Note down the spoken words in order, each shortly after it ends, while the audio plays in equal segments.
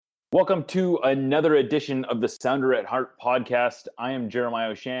Welcome to another edition of the Sounder at Heart podcast. I am Jeremiah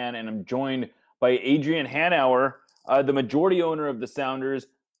O'Shan, and I'm joined by Adrian Hanauer, the majority owner of the Sounders.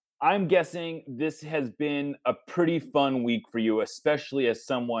 I'm guessing this has been a pretty fun week for you, especially as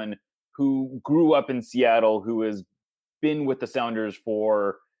someone who grew up in Seattle, who has been with the Sounders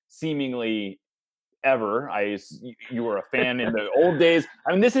for seemingly ever. You were a fan in the old days.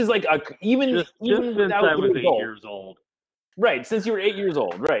 I mean, this is like even Just since without I was the 8 adult. years old. Right, since you were 8 years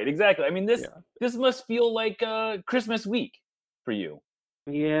old. Right, exactly. I mean, this Yeah. this must feel like Christmas week for you.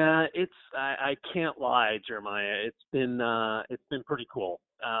 Yeah, I can't lie, Jeremiah. It's been pretty cool.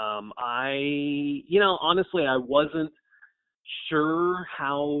 Honestly, I wasn't sure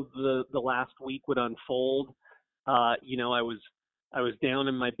how the last week would unfold. I was down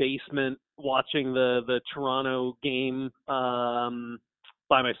in my basement watching the Toronto game by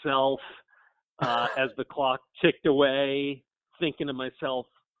myself as the clock ticked away, thinking to myself,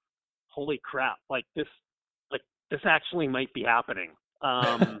 holy crap, this actually might be happening.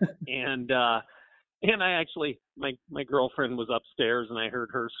 And I actually, my girlfriend was upstairs and I heard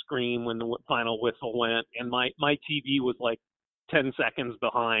her scream when the final whistle went, and my TV was like 10 seconds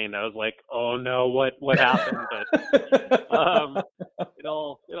behind. I was like, oh no, what happened? But it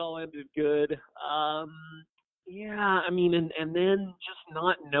all ended good. Yeah, I mean, and then just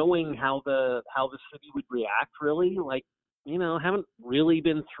not knowing how the city would react, really, like, haven't really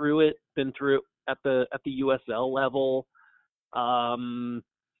been through it at the USL level. Um,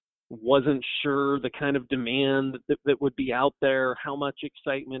 wasn't sure the kind of demand that would be out there, how much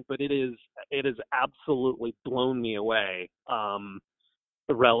excitement, but it has absolutely blown me away.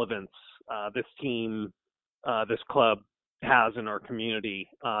 The relevance this team, this club has in our community,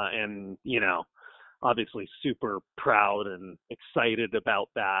 and obviously super proud and excited about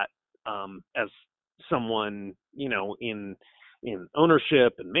that, as someone in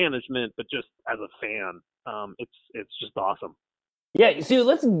ownership and management, but just as a fan. It's just awesome. Yeah, so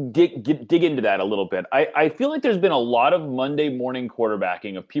let's dig into that a little bit. I feel like there's been a lot of Monday morning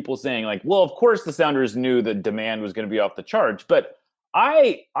quarterbacking of people saying like, well, of course the Sounders knew the demand was going to be off the charts, but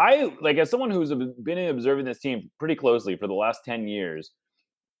I like, as someone who's been observing this team pretty closely for the last 10 years,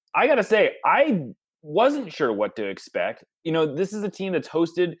 I got to say I wasn't sure what to expect. This is a team that's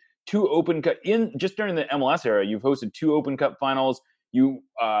hosted two Open Cup in just during the MLS era. You've hosted two Open Cup finals. You've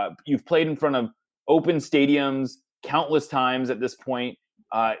played in front of open stadiums countless times at this point.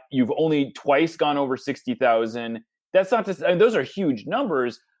 You've only twice gone over 60,000. That's not just, I mean, those are huge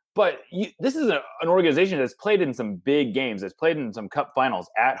numbers, but this is an organization that's played in some big games, that's played in some cup finals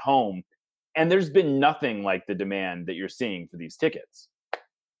at home. And there's been nothing like the demand that you're seeing for these tickets.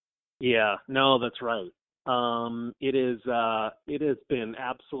 Yeah, no, that's right. It has been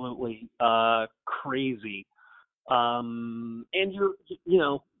absolutely crazy. And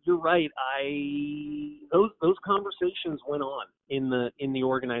you're right. Those conversations went on in the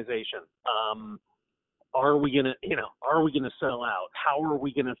organization. Are we gonna sell out? How are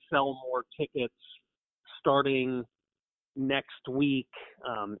we gonna sell more tickets starting next week?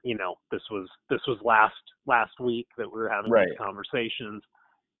 This was last week that we were having Right. these conversations.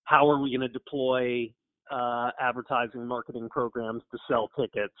 How are we going to deploy advertising marketing programs to sell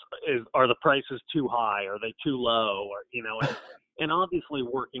tickets? Are the prices too high? Are they too low? Or and obviously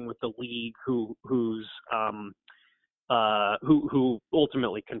working with the league, who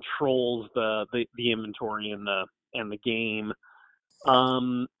ultimately controls the inventory and the game.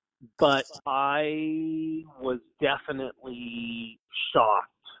 But I was definitely shocked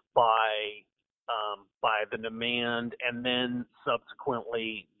by the demand, and then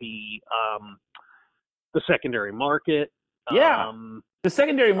subsequently the secondary market. Yeah. The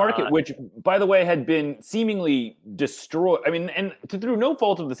secondary market, which, by the way, had been seemingly destroyed. I mean, and through no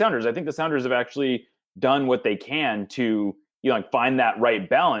fault of the Sounders, I think the Sounders have actually done what they can to, like, find that right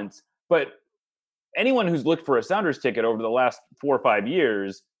balance. But anyone who's looked for a Sounders ticket over the last 4 or 5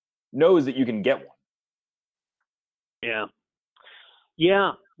 years knows that you can get one.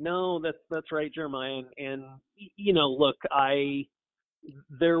 Yeah. No, that's right, Jeremiah. And look,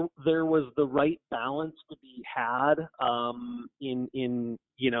 there was the right balance to be had in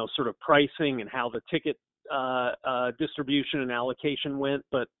sort of pricing and how the ticket distribution and allocation went.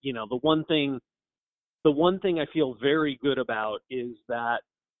 But the one thing I feel very good about is that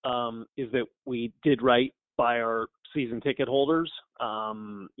we did right by our season ticket holders.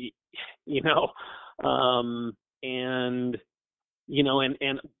 And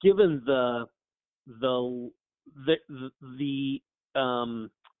given the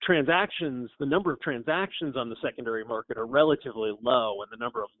transactions, the number of transactions on the secondary market are relatively low, and the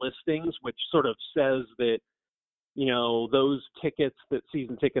number of listings, which sort of says that those tickets that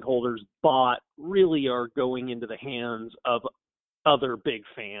season ticket holders bought really are going into the hands of other big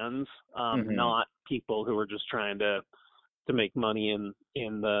fans, Hmm. not people who are just trying to make money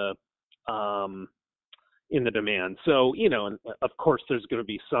um, in the demand. So, and of course there's going to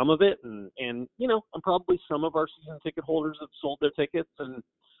be some of it, and and probably some of our season ticket holders have sold their tickets, and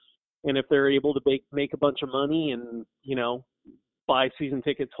if they're able to make a bunch of money and buy season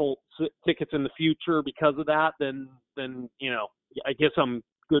tickets in the future because of that, then I guess I'm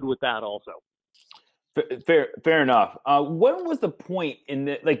good with that also. Fair enough. When was the point in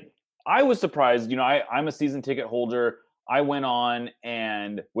the like? I was surprised. I'm a season ticket holder. I went on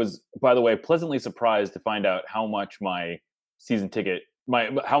and was, by the way, pleasantly surprised to find out how much how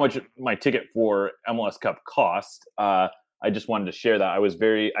much my ticket for MLS Cup cost. I just wanted to share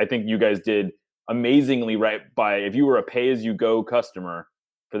that. I think you guys did amazingly right by. If you were a pay as you go customer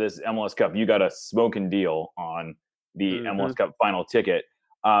for this MLS Cup, you got a smoking deal on the Hmm. MLS Cup final ticket.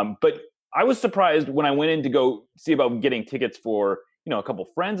 But I was surprised when I went in to go see about getting tickets for, a couple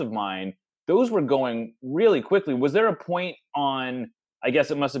friends of mine. Those were going really quickly. Was there a point on, I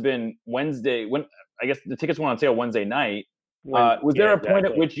guess it must have been Wednesday, when I guess the tickets went on sale Wednesday night. Was Yeah, there a point at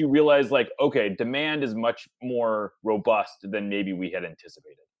exactly. which you realized, like, okay, demand is much more robust than maybe we had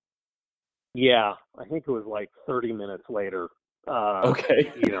anticipated? Yeah, I think it was like 30 minutes later.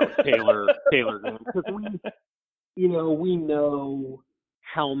 Okay. Taylor, because we know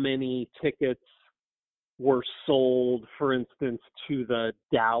how many tickets were sold, for instance, to the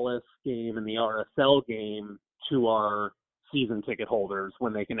Dallas game and the RSL game to our season ticket holders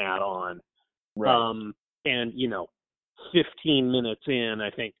when they can add on. Right. Um, and 15 minutes in,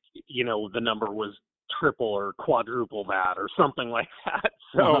 I think the number was triple or quadruple that or something like that.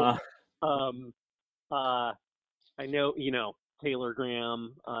 So Uh-huh. um, uh, I know Taylor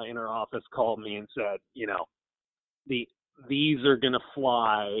Graham in our office called me and said the these are gonna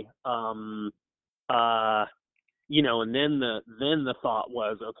fly. Uh, and then the thought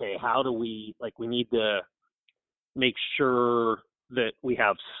was, okay, how do we need to make sure that we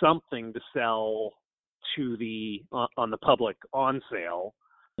have something to sell to the on the public on sale,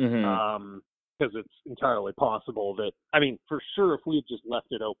 Hmm. because it's entirely possible that, I mean, for sure, if we had just left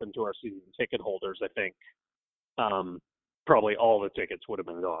it open to our season ticket holders, I think um, probably all the tickets would have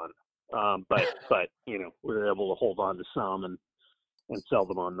been gone. But we were able to hold on to some and sell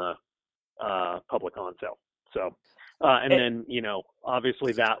them on the public on sale. So and then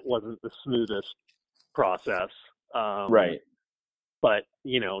obviously that wasn't the smoothest process, um, Right. but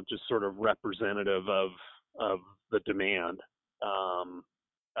just sort of representative of the demand,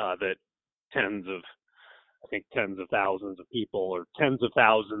 that tens of I think tens of thousands of people or tens of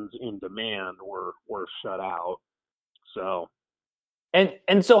thousands in demand were shut out. So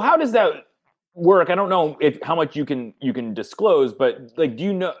And so how does that work? I don't know if how much you can disclose, but like, do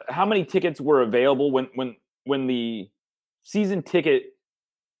you know how many tickets were available when the season ticket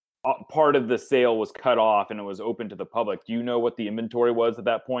part of the sale was cut off and it was open to the public? Do you know what the inventory was at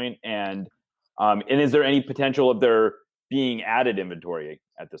that point? And is there any potential of there being added inventory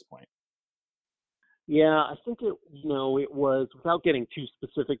at this point? yeah, I think it was, without getting too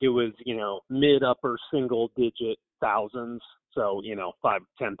specific, it was, mid upper single digit thousands. So, 5,000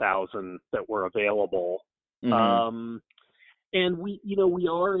 to 10,000 that were available. Hmm. Um, and we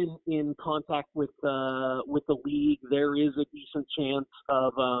are in contact with the league. There is a decent chance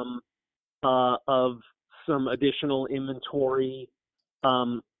of some additional inventory.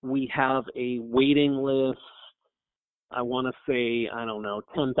 We have a waiting list. I want to say, I don't know,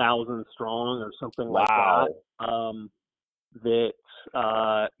 10,000 strong or something like that. Wow. Um, that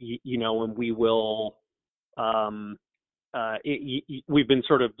and we will. Um, we've been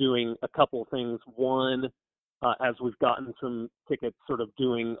sort of doing a couple things. One, as we've gotten some tickets, sort of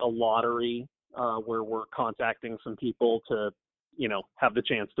doing a lottery where we're contacting some people to have the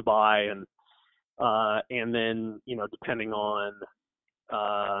chance to buy, and then depending on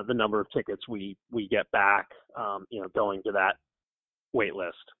the number of tickets we get back, going to that wait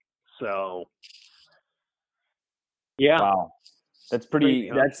list. So yeah, Wow. That's crazy, pretty.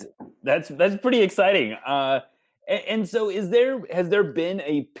 huh? That's pretty exciting. And so, has there been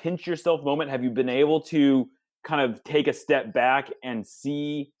a pinch yourself moment? Have you been able to kind of take a step back and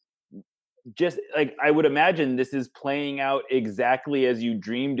see, just like, I would imagine this is playing out exactly as you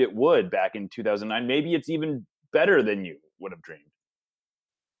dreamed it would back in 2009. Maybe it's even better than you would have dreamed.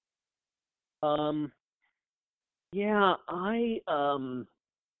 Um, yeah,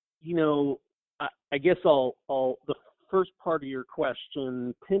 you know, I guess the first part of your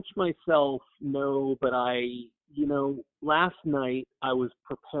question, pinch myself, no, but I last night I was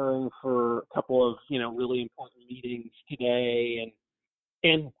preparing for a couple of, really important meetings today.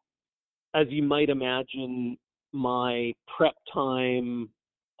 And as you might imagine, my prep time,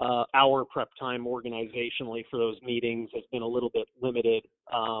 our prep time organizationally for those meetings has been a little bit limited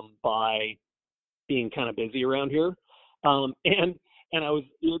by being kind of busy around here. And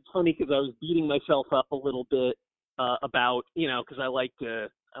it's funny because I was beating myself up a little bit about, because I like to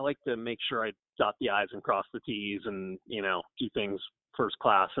make sure I dot the I's and cross the T's and, do things first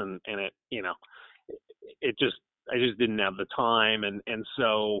class. And it, I just didn't have the time. And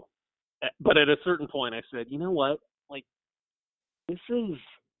so, but at a certain point I said, you know what, like, this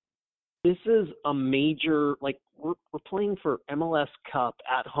is a major, like, we're playing for MLS Cup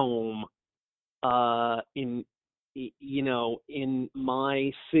at home, in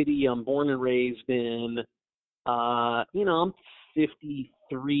my city I'm born and raised in. I'm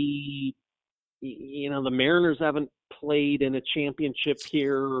 53. The Mariners haven't played in a championship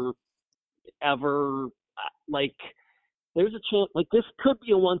here ever. Like, there's a chance, like, this could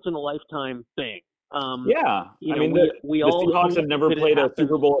be a once in a lifetime thing. Yeah, I mean, we the all Seahawks have never played a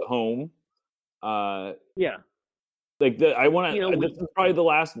Super Bowl at home. Yeah. Like this is probably the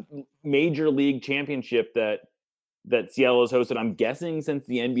last major league championship that Seattle has hosted. I'm guessing since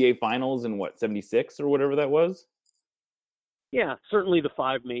the NBA Finals in '76 or whatever that was. Yeah, certainly the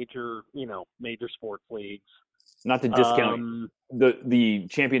 5 major sports leagues. Not to discount the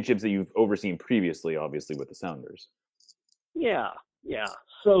championships that you've overseen previously, obviously with the Sounders. Yeah.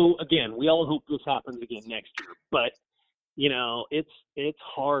 So again, we all hope this happens again next year, but it's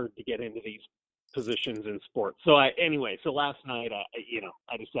hard to get into these positions in sports. So last night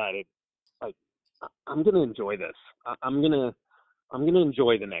I decided, like, I'm gonna enjoy this. I'm gonna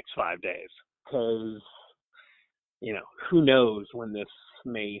enjoy the next 5 days because who knows when this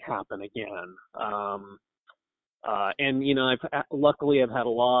may happen again. And luckily I've had a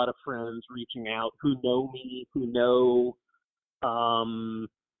lot of friends reaching out who know me, who know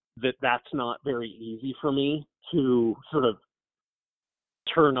that's not very easy for me to sort of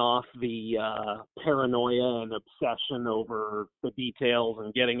turn off the paranoia and obsession over the details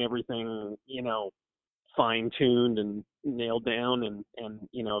and getting everything, fine-tuned and nailed down and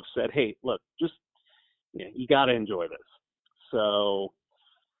have said, hey, look, just, you got to enjoy this. So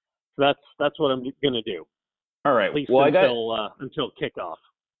that's what I'm going to do. All right. At least until kickoff.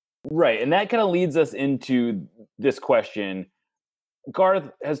 Right. And that kind of leads us into this question. Garth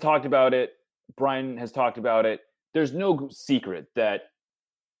has talked about it. Brian has talked about it. There's no secret that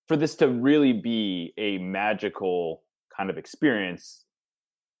for this to really be a magical kind of experience,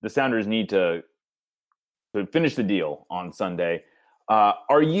 the Sounders need to finish the deal on Sunday.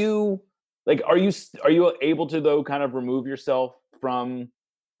 Are you able to, though, kind of remove yourself from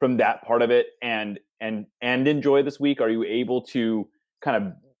that part of it and enjoy this week? Are you able to kind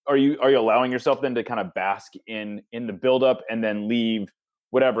of are you allowing yourself then to kind of bask in the buildup and then leave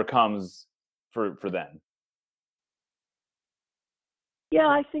whatever comes for then? Yeah,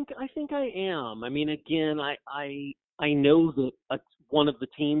 I think I am. I mean, again, I know that one of the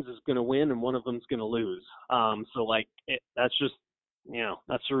teams is going to win and one of them is going to lose. So that's just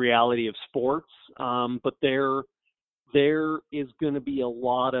that's the reality of sports. But there is going to be a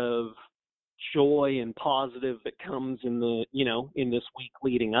lot of joy and positive that comes in in this week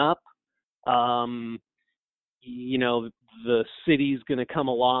leading up. The city's going to come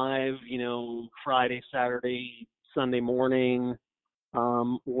alive. Friday, Saturday, Sunday morning.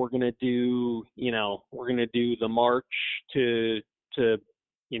 We're gonna do the march to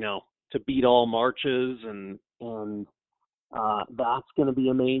beat all marches, and that's gonna be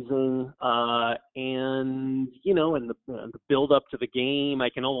amazing. And the build up to the game, I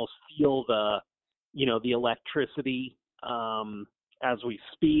can almost feel the electricity as we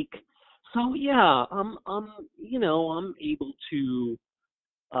speak. So yeah, I'm able to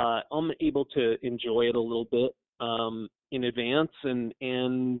enjoy it a little bit in advance, and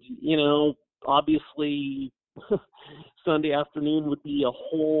obviously Sunday afternoon would be a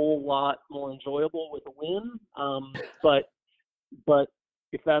whole lot more enjoyable with a win. But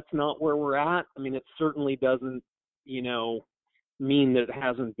if that's not where we're at, I mean, it certainly doesn't mean that it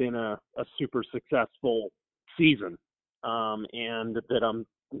hasn't been a super successful season, and that I'm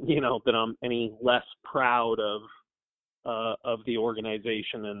any less proud of the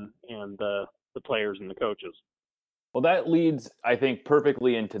organization and the players and the coaches. Well, that leads, I think,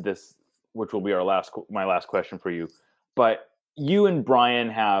 perfectly into this, which will be my last question for you. But you and Brian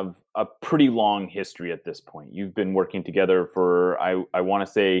have a pretty long history at this point. You've been working together for, I want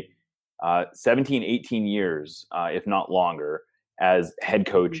to say, 17, 18 years, if not longer, as head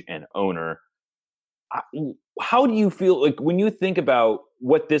coach and owner. how do you feel like when you think about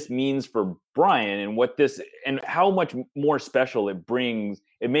what this means for Brian and what this and how much more special it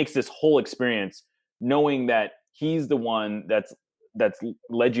makes this whole experience, knowing that he's the one that's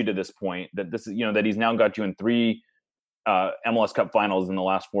led you to this point, that this is, that he's now got you in 3 MLS Cup finals in the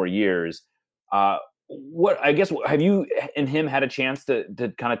last 4 years. What I guess have you and him had a chance to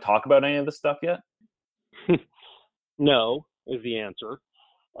kind of talk about any of this stuff yet? No is the answer.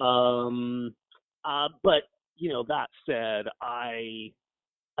 But that said, I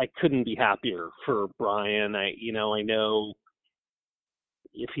couldn't be happier for Brian. I know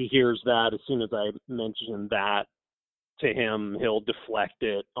if he hears that, as soon as I mention that to him, he'll deflect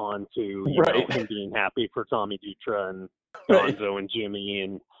it onto Right. him being happy for Tommy Dutra and Right. Gonzo and Jimmy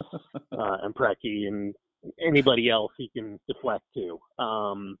and Preki and anybody else he can deflect to.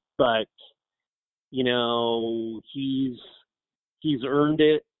 But he's earned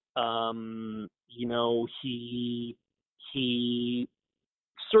it. He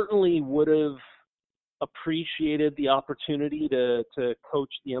certainly would have appreciated the opportunity to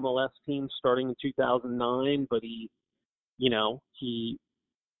coach the MLS team starting in 2009, but he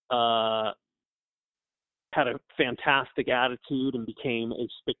had a fantastic attitude and became a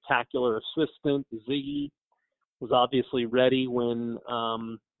spectacular assistant. Ziggy was obviously ready when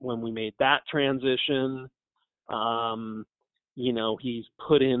we made that transition. He's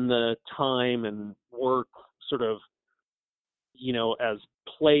put in the time and work sort of, as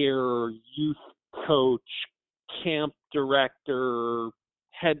player, youth coach, camp director,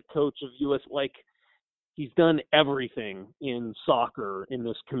 head coach of US. Like, he's done everything in soccer in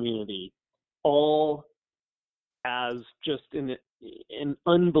this community, all as just an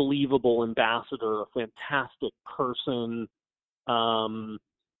unbelievable ambassador, a fantastic person,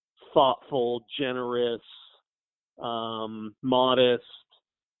 thoughtful, generous, modest,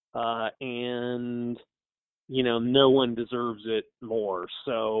 and no one deserves it more.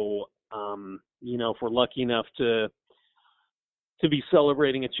 So if we're lucky enough to be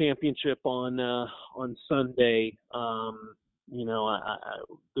celebrating a championship on Sunday,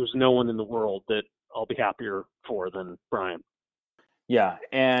 there's no one in the world that I'll be happier for than Brian. Yeah,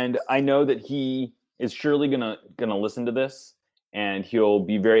 and I know that he is surely gonna listen to this, and he'll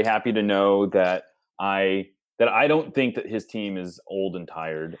be very happy to know that I don't think that his team is old and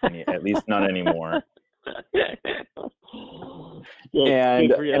tired, at least not anymore.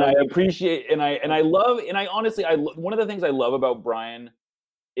 And I appreciate and I love and I honestly one of the things I love about Brian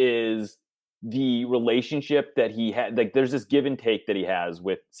is the relationship that he had. Like, there's this give and take that he has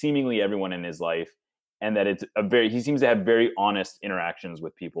with seemingly everyone in his life, and that he seems to have very honest interactions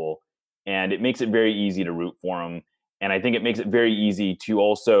with people, and it makes it very easy to root for him. And I think it makes it very easy to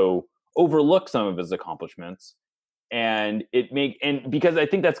also overlook some of his accomplishments, and because I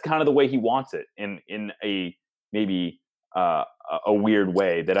think that's kind of the way he wants it, in a maybe a weird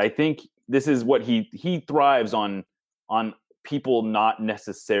way, that I think this is what he thrives on people not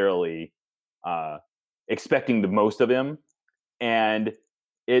necessarily expecting the most of him, and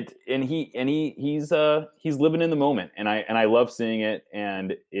he's living in the moment, and I love seeing it,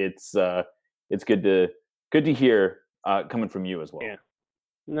 and it's good to hear coming from you as well. Yeah.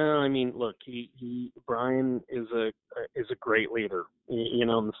 No, I mean, look, Brian is a great leader. And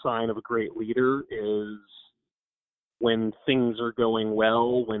the sign of a great leader is when things are going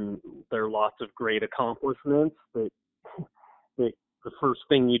well, when there are lots of great accomplishments, that the first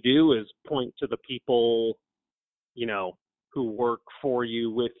thing you do is point to the people, who work for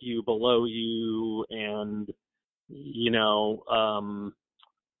you, with you, below you, and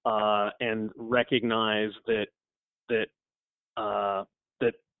and recognize that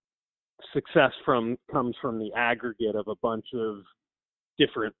success comes from the aggregate of a bunch of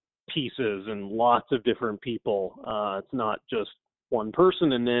different pieces and lots of different people. It's not just one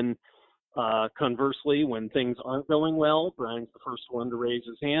person. And then conversely, when things aren't going well, Brian's the first one to raise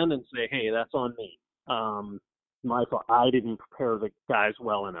his hand and say, "Hey, that's on me. My fault. I didn't prepare the guys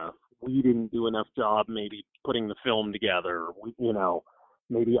well enough. We didn't do enough job maybe putting the film together.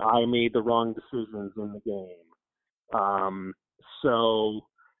 Maybe I made the wrong decisions in the game."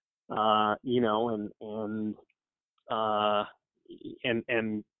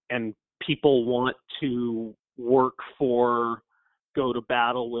 And people want to work for, go to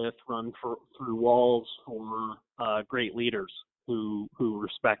battle with, run through walls for great leaders who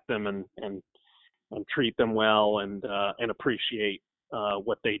respect them and treat them well and appreciate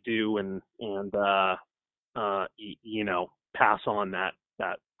what they do and pass on that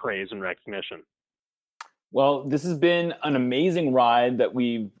praise and recognition. Well, this has been an amazing ride that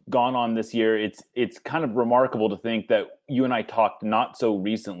we've gone on this year. It's kind of remarkable to think that you and I talked not so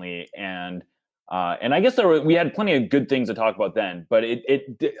recently, and And I guess we had plenty of good things to talk about then, but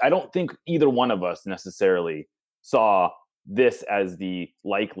I don't think either one of us necessarily saw this as the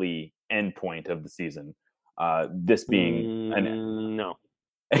likely end point of the season. This being no.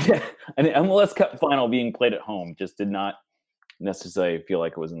 an MLS Cup final being played at home just did not necessarily feel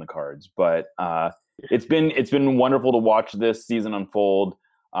like it was in the cards. But it's been wonderful to watch this season unfold.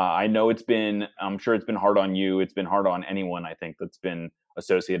 I know I'm sure it's been hard on you. It's been hard on anyone, I think, that's been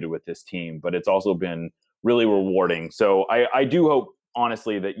associated with this team, but it's also been really rewarding. So I do hope,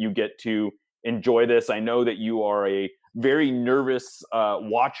 honestly, that you get to enjoy this. I know that you are a very nervous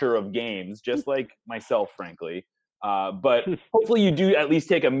watcher of games, just like myself, frankly. But hopefully you do at least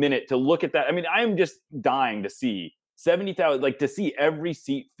take a minute to look at that. I mean, I'm just dying to see 70,000, like to see every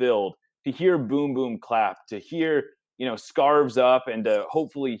seat filled, to hear boom, boom, clap, to hear, scarves up, and to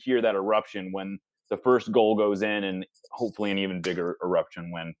hopefully hear that eruption when the first goal goes in, and hopefully an even bigger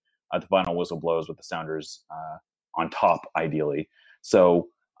eruption when the final whistle blows with the Sounders on top, ideally. So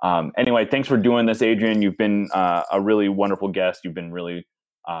anyway, thanks for doing this, Adrian. You've been a really wonderful guest. You've been really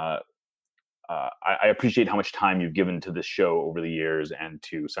I appreciate how much time you've given to this show over the years and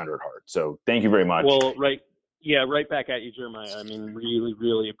to Sounder at Heart. So thank you very much. Well, right back at you, Jeremiah. I mean, really,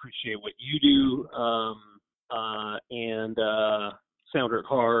 really appreciate what you do, and Sounder at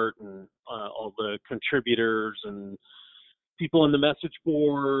Heart, and all the contributors and people on the message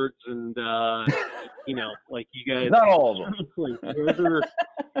boards, and like you guys. Not all of them.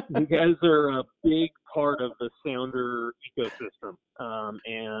 You guys are a big part of the Sounder ecosystem,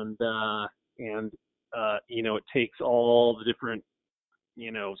 and it takes all the different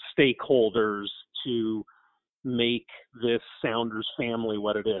stakeholders to make this Sounders family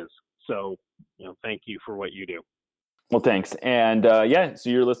what it is. So thank you for what you do. Well, thanks. And so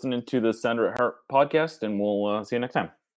you're listening to the Sounder at Heart podcast, and we'll see you next time.